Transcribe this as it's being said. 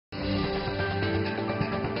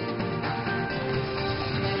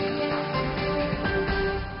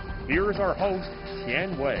Here's our host,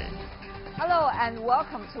 Tian Wei. Hello and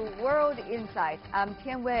welcome to World Insight. I'm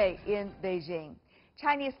Tian Wei in Beijing.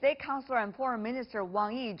 Chinese State Councilor and Foreign Minister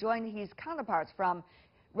Wang Yi joined his counterparts from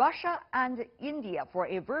Russia and India for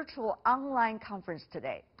a virtual online conference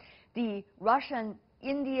today. The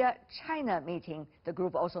Russian-India-China meeting, the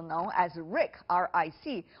group also known as RIC,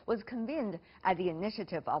 R-I-C, was convened at the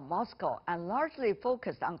initiative of Moscow and largely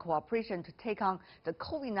focused on cooperation to take on the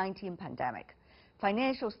COVID-19 pandemic.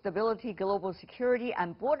 Financial stability, global security,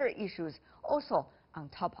 and border issues also on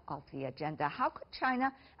top of the agenda. How could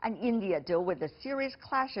China and India deal with the serious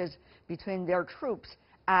clashes between their troops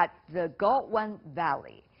at the Galwan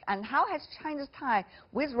Valley? And how has China's tie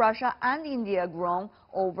with Russia and India grown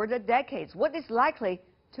over the decades? What is likely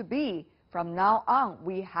to be from now on?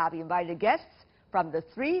 We have invited guests from the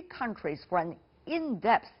three countries for an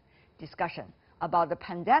in-depth discussion about the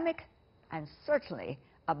pandemic and certainly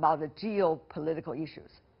about the geopolitical issues.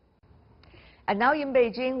 And now in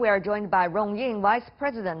Beijing, we are joined by Rong Ying, Vice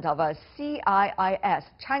President of CIIS,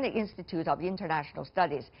 China Institute of International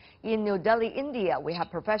Studies. In New Delhi, India, we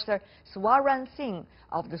have Professor Swaran Singh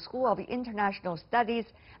of the School of International Studies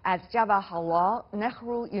at Jawaharlal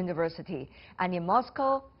Nehru University. And in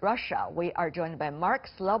Moscow, Russia, we are joined by Mark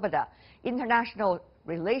Sloboda, International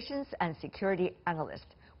Relations and Security Analyst.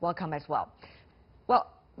 Welcome as well.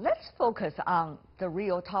 Well, let's focus on the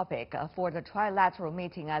real topic for the trilateral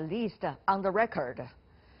meeting, at least on the record.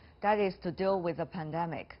 That is to deal with the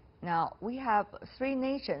pandemic. Now, we have three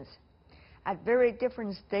nations at very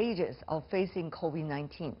different stages of facing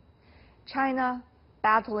COVID-19. China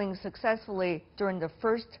battling successfully during the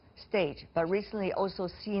first stage, but recently also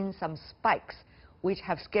seen some spikes which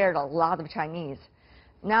have scared a lot of Chinese.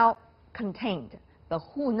 Now contained, but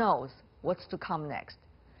who knows what's to come next.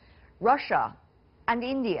 Russia and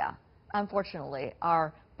India, unfortunately,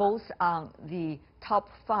 are both on the top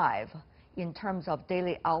 5 in terms of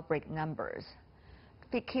daily outbreak numbers.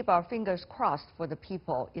 We keep our fingers crossed for the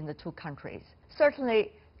people in the two countries.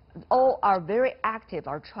 Certainly, all are very active,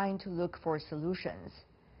 are trying to look for solutions,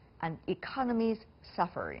 and economies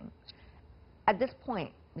suffering. At this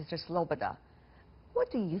point, Mr. Sloboda,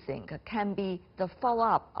 what do you think can be the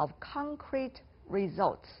follow-up of concrete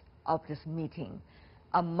results of this meeting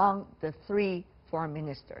among the three foreign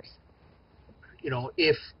ministers? You know,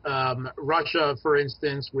 if Russia, for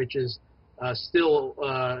instance, which is still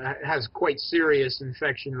has quite serious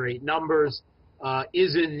infection rate numbers,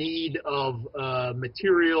 is in need of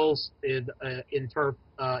materials in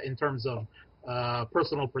terms of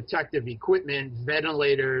personal protective equipment,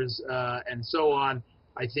 ventilators, and so on,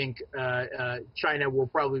 I think China will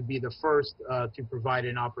probably be the first to provide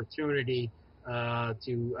an opportunity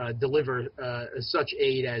to deliver such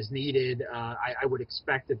aid as needed. I would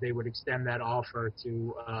expect that they would extend that offer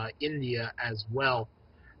to India as well.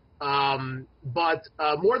 But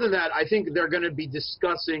more than that, I think they're going to be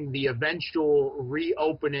discussing the eventual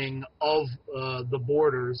reopening of the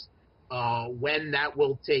borders, when that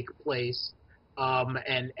will take place,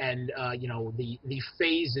 and you know, the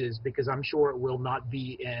phases, because I'm sure it will not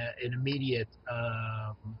be an immediate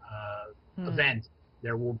event.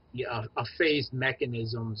 There will be a phased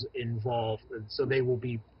mechanisms involved, so they will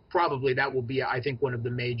be probably, that will be, I think, one of the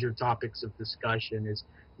major topics of discussion is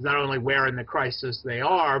not only where in the crisis they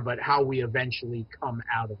are, but how we eventually come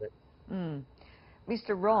out of it.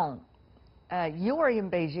 Mr. Rong, you were in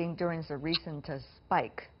Beijing during the recent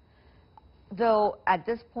spike. Though at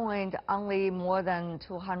this point only more than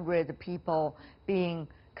 200 people being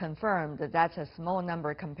confirmed, that's a small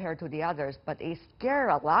number compared to the others, but it scared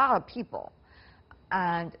a lot of people.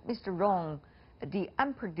 And Mr. Rong, the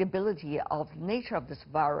unpredictability of the nature of this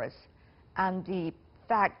virus and the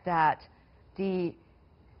fact that the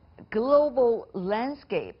global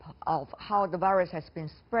landscape of how the virus has been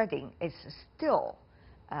spreading is still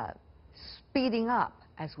speeding up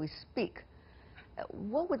as we speak.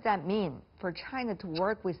 What would that mean for China to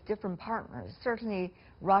work with different partners, certainly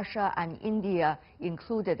Russia and India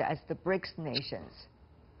included as the BRICS nations?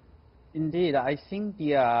 Indeed, I think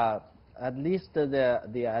at least at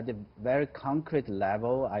the very concrete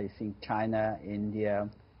level, I think China, India,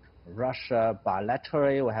 Russia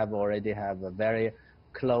bilaterally we already have a very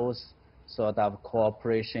close sort of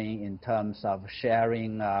cooperation in terms of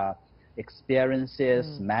sharing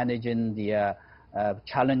experiences, managing the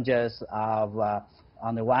challenges of,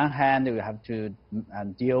 on the one hand, you have to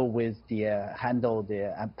deal with handle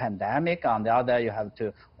the pandemic. On the other, you have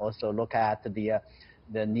to also look at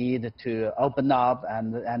the need to open up.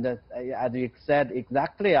 And as you said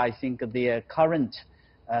exactly, I think the current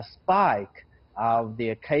spike of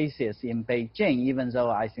the cases in Beijing, even though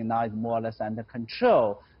I think now it's more or less under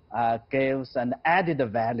control, gives an added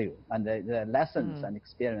value, and the lessons and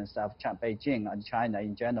experience of Beijing and China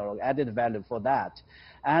in general, added value for that.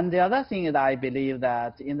 And the other thing is I believe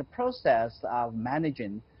that in the process of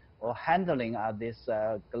managing or handling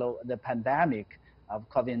the pandemic of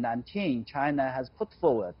COVID-19, China has put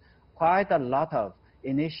forward quite a lot of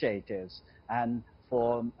initiatives and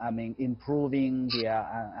for, improving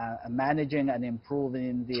the, managing and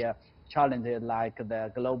improving the challenges like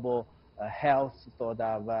the global health sort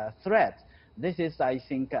of threat. This is, I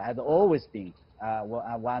think, has always been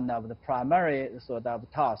one of the primary sort of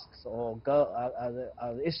tasks or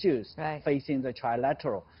issues facing the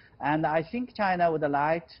trilateral. And I think China would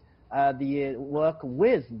like the work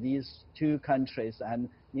with these two countries and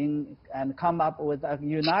come up with a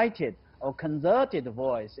united or concerted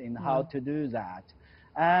voice in how to do that.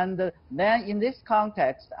 And then in this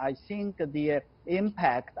context, I think the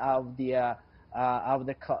impact of the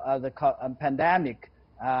pandemic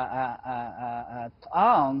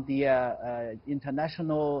on the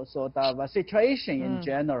international sort of situation in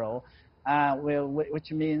general,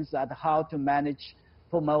 which means that how to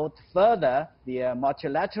promote further the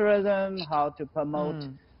multilateralism, how to promote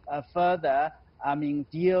further,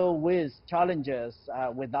 deal with challenges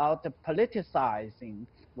without politicizing,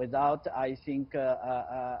 without, I think,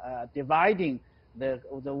 dividing the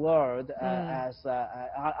world as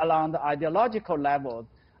along the ideological level.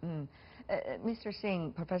 Mr.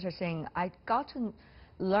 Singh, Professor Singh, I got to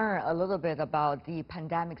learn a little bit about the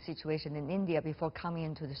pandemic situation in India before coming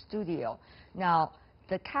into the studio. Now,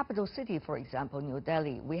 the capital city, for example, New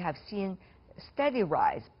Delhi, we have seen steady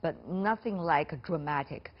rise, but nothing like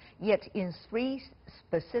dramatic. Yet in 3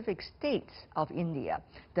 specific states of India,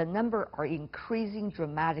 the number are increasing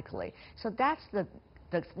dramatically. So that's the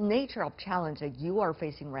nature of challenge that you are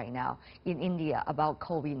facing right now in India about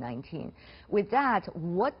COVID-19. With that,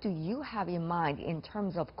 what do you have in mind in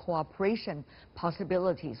terms of cooperation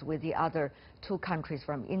possibilities with the other 2 countries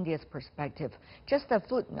from India's perspective? Just a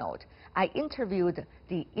footnote, I interviewed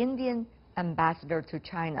the Indian ambassador to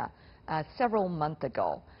China several months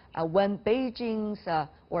ago when Beijing's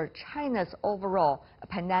or China's overall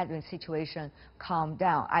pandemic situation calmed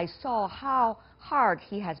down. I saw how hard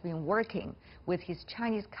he has been working with his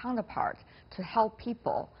Chinese counterparts to help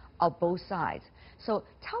people of both sides. So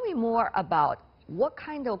tell me more about what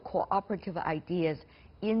kind of cooperative ideas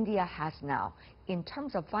India has now in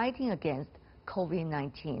terms of fighting against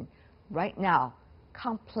COVID-19 right now,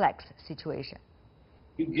 complex situation.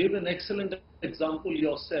 You gave an excellent example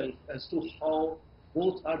yourself as to how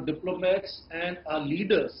both our diplomats and our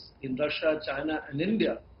leaders in Russia, China, and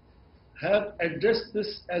India have addressed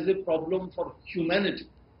this as a problem for humanity.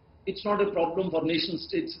 It's not a problem for nation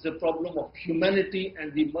states, it's a problem of humanity,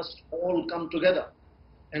 and we must all come together.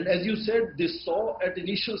 And as you said, this saw at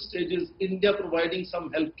initial stages India providing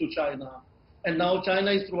some help to China, and now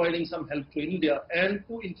China is providing some help to India, and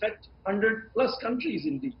to, in fact, 100+ countries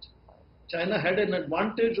indeed. China had an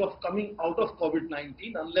advantage of coming out of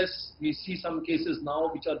COVID-19, unless we see some cases now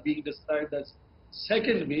which are being described as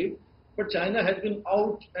second wave, but China has been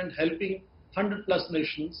out and helping 100+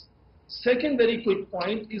 nations. Second very quick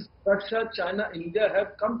point is Russia, China, India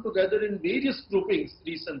have come together in various groupings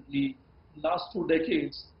recently, last 2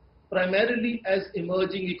 decades, primarily as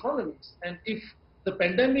emerging economies. And if the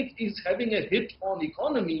pandemic is having a hit on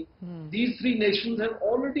economy, these 3 nations have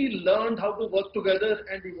already learned how to work together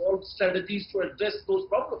and evolve strategies to address those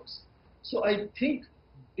problems. So I think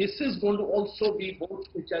this is going to also be both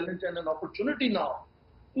a challenge and an opportunity now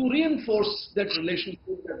to reinforce that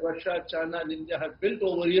relationship that Russia, China, and India have built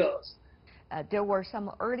over years. There were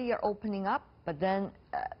some earlier opening up, but then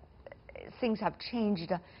things have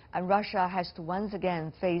changed, and Russia has to once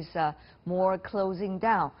again face more closing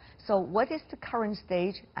down. So what is the current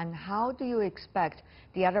stage, and how do you expect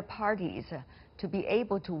the other parties to be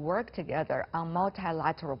able to work together on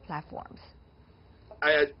multilateral platforms?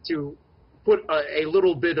 To put a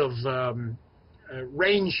little bit of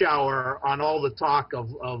rain shower on all the talk of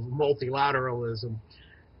multilateralism,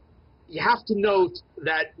 you have to note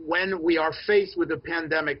that when we are faced with a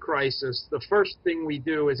pandemic crisis, the first thing we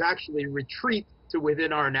do is actually retreat to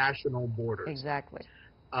within our national borders. Exactly.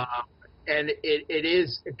 And it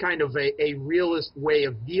is kind of a realist way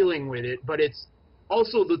of dealing with it, but it's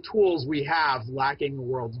also the tools we have lacking the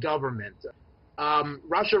world government.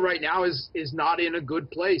 Russia right now is not in a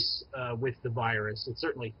good place with the virus. It's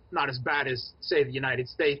certainly not as bad as, say, the United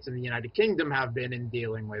States and the United Kingdom have been in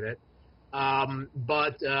dealing with it.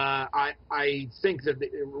 But I think that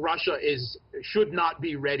Russia should not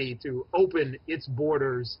be ready to open its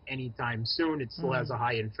borders anytime soon. It still has a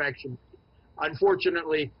high infection.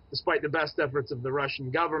 unfortunately, despite the best efforts of the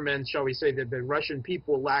Russian government, shall we say that the Russian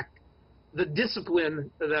people lack the discipline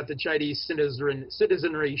that the Chinese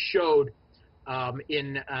citizenry showed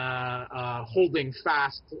in holding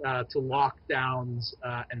fast to lockdowns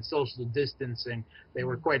and social distancing. They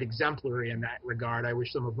were quite exemplary in that regard. I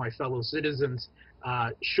wish some of my fellow citizens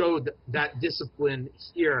showed that discipline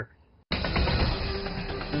here.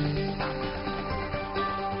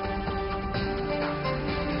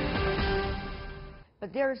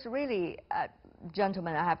 But there's really,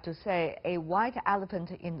 gentlemen, I have to say, a white elephant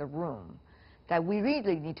in the room that we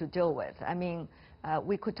really need to deal with. I mean,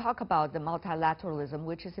 we could talk about the multilateralism,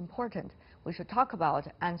 which is important. We should talk about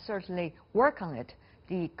and certainly work on it,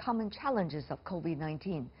 the common challenges of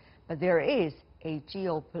COVID-19. But there is a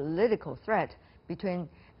geopolitical threat between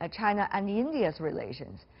China and India's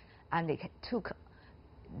relations. And it took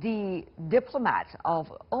the diplomats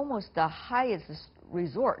of almost the highest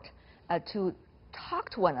resort to talk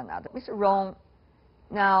to one another. Mr. Rong,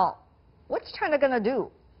 now, what's China going to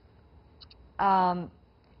do?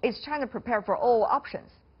 Is China prepared for all options?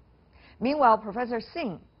 Meanwhile, Professor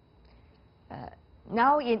Singh,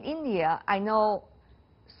 now in India, I know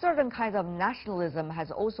certain kinds of nationalism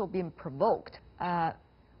has also been provoked.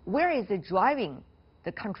 Where is it driving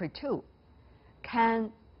the country to?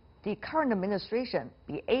 Can the current administration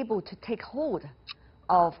be able to take hold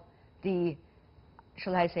of the,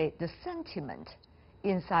 shall I say, the sentiment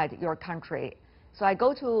inside your country? So I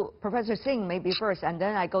go to Professor Singh maybe first, and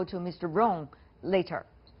then I go to Mr. Rong later.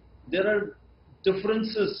 There are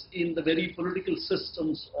differences in the very political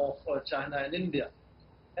systems of China and India,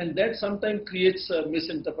 and that sometimes creates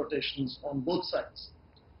misinterpretations on both sides.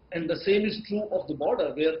 And the same is true of the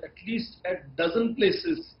border, where at least at dozen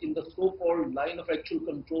places in the so-called line of actual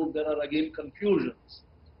control, there are again confusions.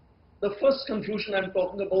 The first confusion I'm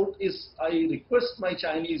talking about is I request my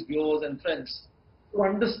Chinese viewers and friends to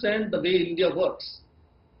understand the way India works.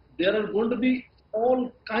 There are going to be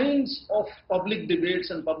all kinds of public debates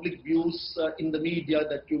and public views in the media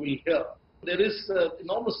that you will hear. There is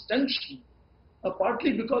enormous tension,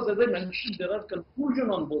 partly because, as I mentioned, there are confusion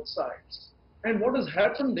on both sides. And what has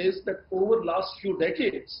happened is that over the last few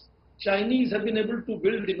decades, Chinese have been able to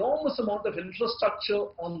build enormous amount of infrastructure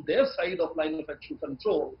on their side of line of actual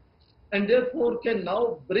control, and therefore can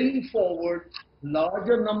now bring forward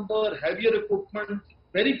larger number, heavier equipment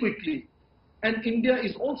very quickly. And India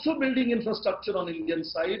is also building infrastructure on Indian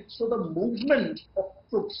side, so the movement of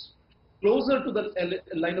troops closer to the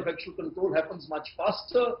line of actual control happens much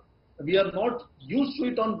faster. We are not used to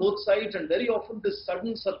it on both sides, and very often this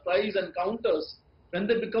sudden surprise encounters, when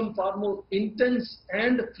they become far more intense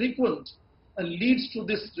and frequent, leads to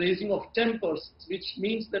this raising of tempers, which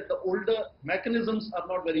means that the older mechanisms are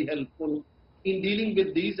not very helpful in dealing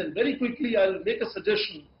with these. And very quickly, I'll make a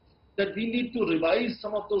suggestion that we need to revise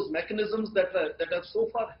some of those mechanisms that have so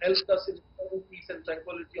far helped us in peace and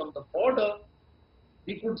tranquility on the border.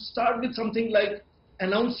 We could start with something like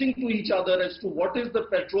announcing to each other as to what is the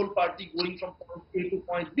patrol party going from point A to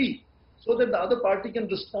point B, so that the other party can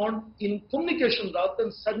respond in communication rather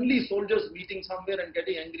than suddenly soldiers meeting somewhere and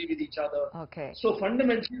getting angry with each other. Okay. So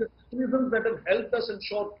fundamentally, the mechanisms that have helped us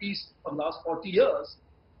ensure peace for the last 40 years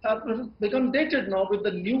have become dated now with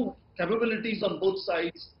the new capabilities on both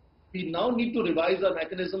sides. We now need to revise our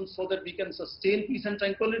mechanisms so that we can sustain peace and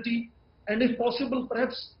tranquility, and if possible,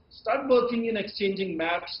 perhaps start working in exchanging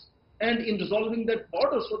maps and in resolving that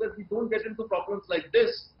border so that we don't get into problems like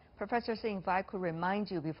this. Professor Singh, if I could remind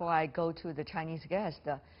you before I go to the Chinese guest,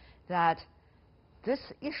 that this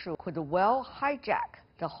issue could well hijack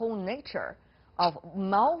the whole nature of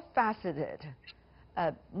multifaceted,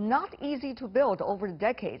 not easy to build over the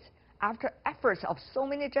decades, after efforts of so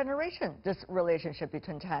many generations, this relationship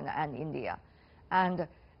between China and India. And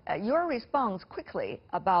your response quickly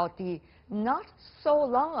about the not so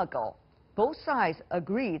long ago, both sides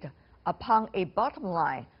agreed upon a bottom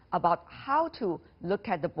line about how to look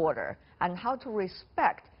at the border and how to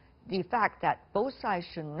respect the fact that both sides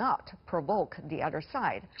should not provoke the other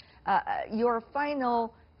side. Your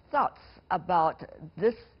final thoughts about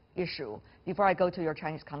this issue before I go to your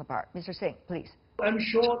Chinese counterpart. Mr. Singh, please. I'm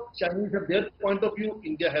sure Chinese have their point of view,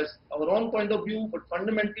 India has our own point of view, but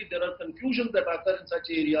fundamentally there are confusions that occur in such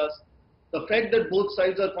areas. The fact that both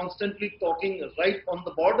sides are constantly talking right on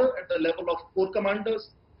the border at the level of corps commanders,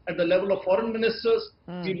 at the level of foreign ministers,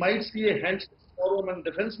 we might see a handshake forum and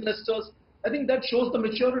defense ministers. I think that shows the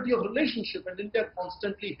maturity of relationship, and India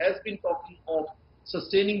constantly has been talking of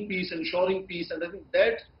sustaining peace, ensuring peace, and I think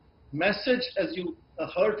that message, as you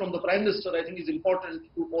heard from the Prime Minister, I think is important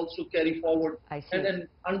to also carry forward and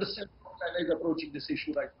understand how China is approaching this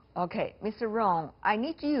issue right now. Okay, Mr. Rong, I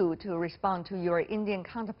need you to respond to your Indian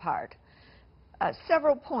counterpart.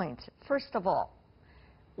 Several points. First of all,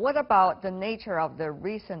 what about the nature of the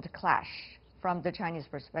recent clash from the Chinese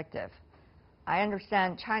perspective? I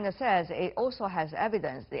understand China says it also has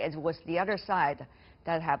evidence that it was the other side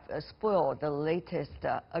that have spoiled the latest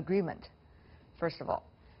agreement, first of all.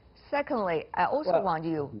 Secondly, I also want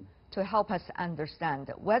you to help us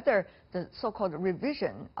understand whether the so-called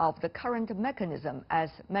revision of the current mechanism, as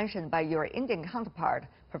mentioned by your Indian counterpart,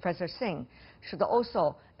 Professor Singh, should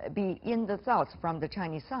also be in the thoughts from the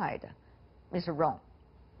Chinese side. Mr. Rong.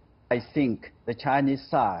 I think the Chinese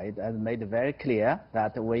side has made it very clear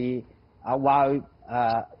that we, while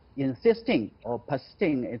insisting or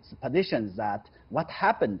persisting its positions that what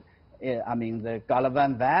happened, I mean, the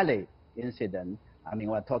Galvan Valley incident, I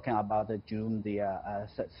mean, we're talking about the June the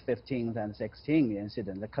 15th and 16th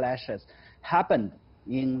incident. The clashes happened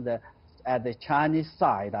at the Chinese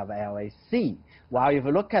side of LAC. While if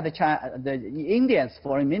you look at the Indian's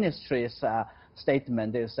foreign ministry's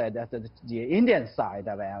statement, they said that the Indian side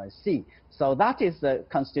of LAC. So that is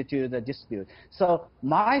constitute the dispute. So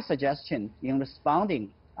my suggestion in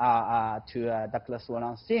responding to Dr.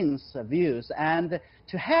 Swaran Singh's views and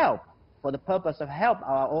to help, for the purpose of help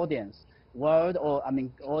our audience,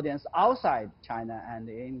 audience outside China and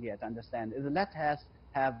India to understand is let us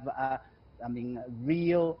have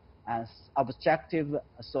real and objective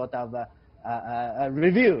sort of a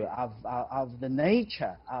review of the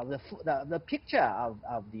nature of the picture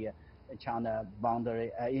of the China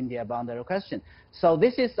boundary, India boundary question. So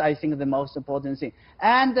this is, I think, the most important thing.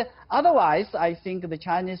 And otherwise, I think the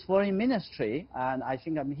Chinese Foreign Ministry, and I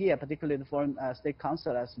think I'm here, particularly the Foreign State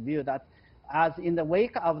Consul's view that as in the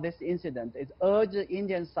wake of this incident, it urged the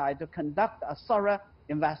Indian side to conduct a thorough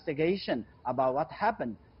investigation about what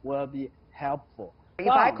happened will be helpful. If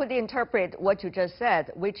I could interpret what you just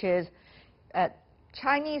said, which is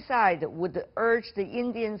Chinese side would urge the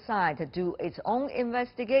Indian side to do its own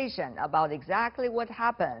investigation about exactly what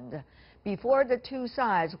happened before the two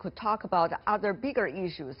sides could talk about other bigger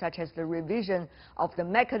issues, such as the revision of the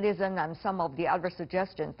mechanism and some of the other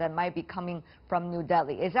suggestions that might be coming from New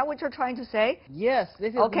Delhi. Is that what you're trying to say? Yes,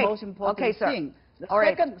 this is the most important thing.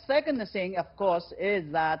 The second thing, of course, is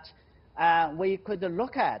that we could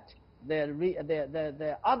look at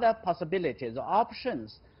the other possibilities or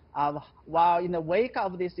options of, while in the wake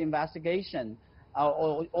of this investigation,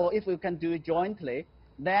 or if we can do it jointly,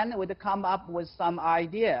 then we'd come up with some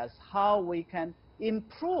ideas how we can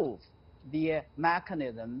improve the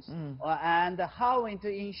mechanisms and how to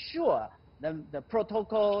ensure the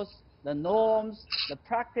protocols, the norms, the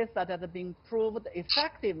practice that has been proved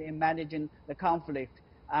effective in managing the conflict.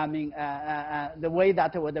 I mean, the way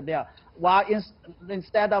that would be, while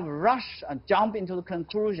instead of rush and jump into the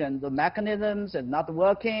conclusion, the mechanisms is not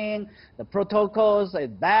working, the protocols is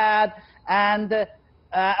bad, and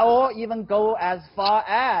or even go as far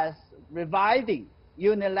as reviving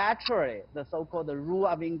unilaterally the so-called rule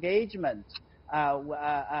of engagement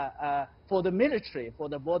for the military, for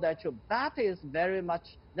the border troops. That is very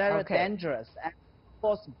dangerous. And of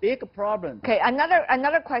course, big problem. Okay,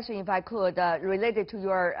 another question, if I could, related to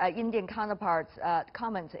your Indian counterparts'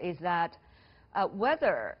 comments, is that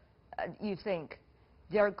whether you think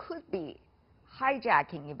there could be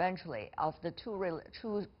hijacking eventually of the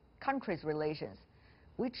two countries' relations,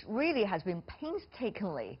 which really has been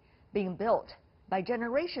painstakingly being built by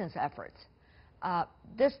generations' efforts,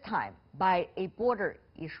 this time by a border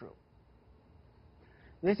issue.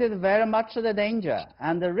 This is very much the danger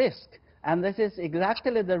and the risk. And this is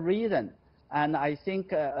exactly the reason. And I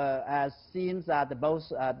think as seems that both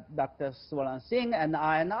Dr. Swaran Singh and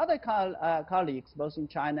I and other colleagues, both in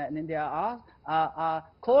China and India, are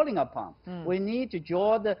calling upon. We need to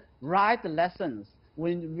draw the right lessons.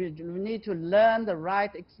 We need to learn the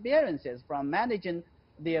right experiences from managing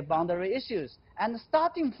the boundary issues. And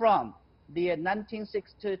starting from the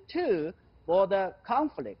 1962 border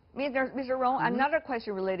conflict. Mr. Rong, another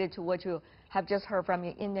question related to what you have just heard from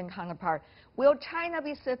your Indian counterpart. Will China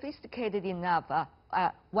be sophisticated enough,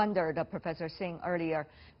 wondered Professor Singh earlier,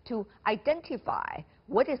 to identify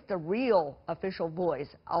what is the real official voice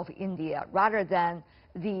of India rather than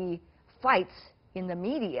the fights in the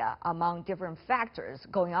media among different factors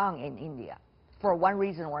going on in India for one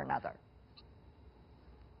reason or another?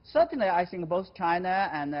 Certainly, I think both China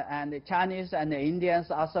and the Chinese and the Indians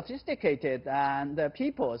are sophisticated and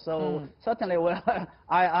people. So certainly,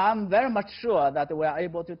 I am very much sure that we are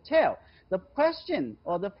able to tell. The question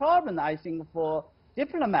or the problem, I think, for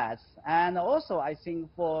diplomats and also I think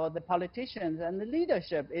for the politicians and the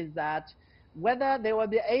leadership is that whether they will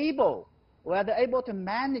be able to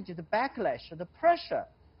manage the backlash, the pressure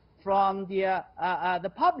from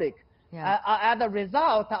the public as a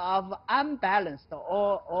result of unbalanced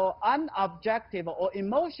or unobjective or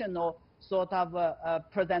emotional sort of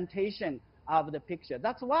presentation of the picture.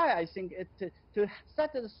 That's why I think to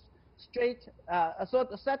set it straight,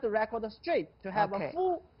 set the record straight, to have a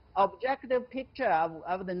full objective picture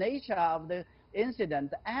of the nature of the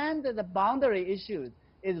incident and the boundary issues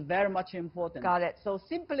is very much important. Got it. So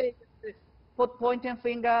simply pointing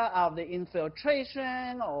finger of the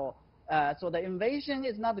infiltration or so the invasion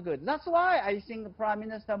is not good. That's why I think Prime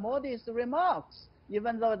Minister Modi's remarks,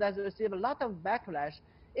 even though that received a lot of backlash,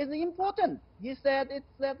 is important. He said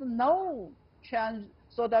there's no chance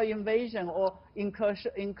sort of invasion or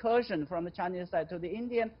incursion from the Chinese side to the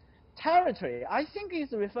Indian territory. I think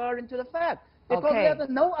he's referring to the fact because there's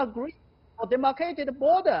no agreed or demarcated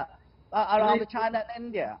border around China and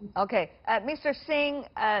India. Okay, Mr. Singh,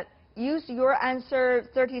 use your answer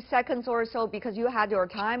 30 seconds or so because you had your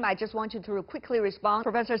time. I just want you to quickly respond.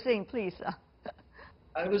 Professor Singh, please.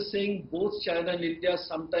 I was saying both China and India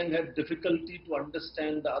sometimes have difficulty to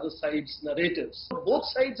understand the other side's narratives. Both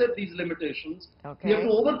sides have these limitations. We have to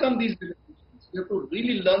overcome these limitations. We have to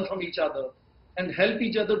really learn from each other and help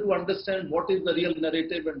each other to understand what is the real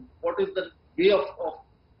narrative and what is the way of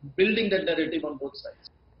building that narrative on both sides.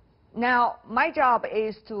 Now, my job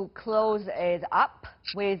is to close it up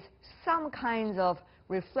with some kinds of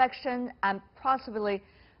reflection and possibly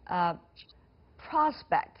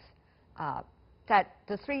prospects that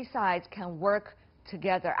the three sides can work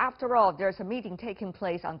together. After all, there's a meeting taking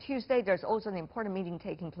place on Tuesday. There's also an important meeting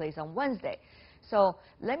taking place on Wednesday. So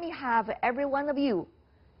let me have every one of you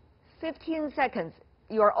 15 seconds.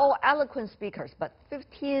 You're all eloquent speakers, but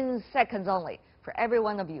 15 seconds only for every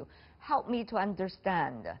one of you. Help me to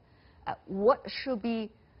understand what should be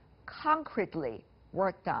concretely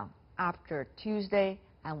worked on after Tuesday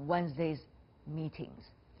and Wednesday's meetings.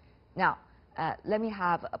 Now, let me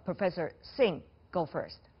have Professor Singh go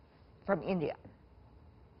first from India.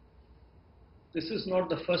 This is not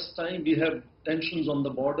the first time we have tensions on the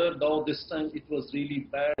border. Now this time it was really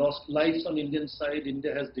bad. Lost lives on Indian side.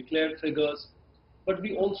 India has declared figures. But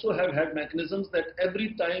we also have had mechanisms that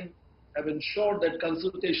every time have ensured that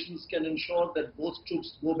consultations can ensure that both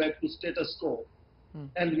troops go back to status quo.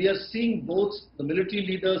 And we are seeing both the military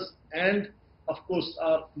leaders and, of course,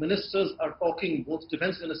 our ministers are talking, both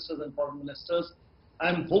defense ministers and foreign ministers.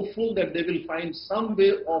 I'm hopeful that they will find some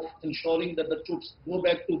way of ensuring that the troops go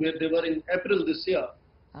back to where they were in April this year.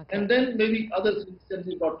 And then maybe other things can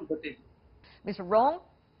be brought to the table. Mr. Rong,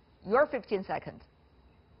 your 15 seconds.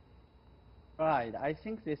 Right. I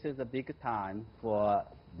think this is a big time for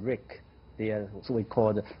BRIC, so we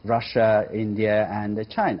call it Russia, India, and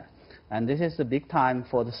China. And this is a big time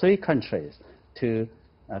for the three countries to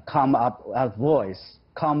come up a voice,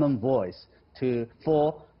 common voice,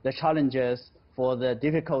 for the challenges, for the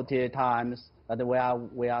difficulty times that we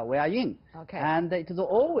are in. And it has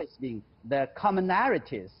always been the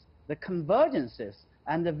commonalities, the convergences,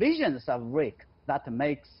 and the visions of BRIC that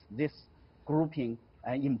makes this grouping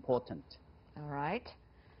important. All right.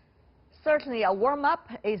 Certainly a warm-up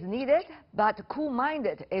is needed, but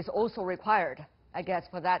cool-minded is also required, I guess,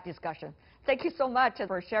 for that discussion. Thank you so much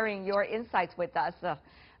for sharing your insights with us.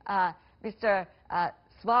 Mr.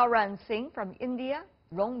 Swaran Singh from India,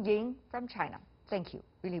 Rong Ying from China. Thank you.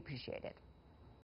 Really appreciate it.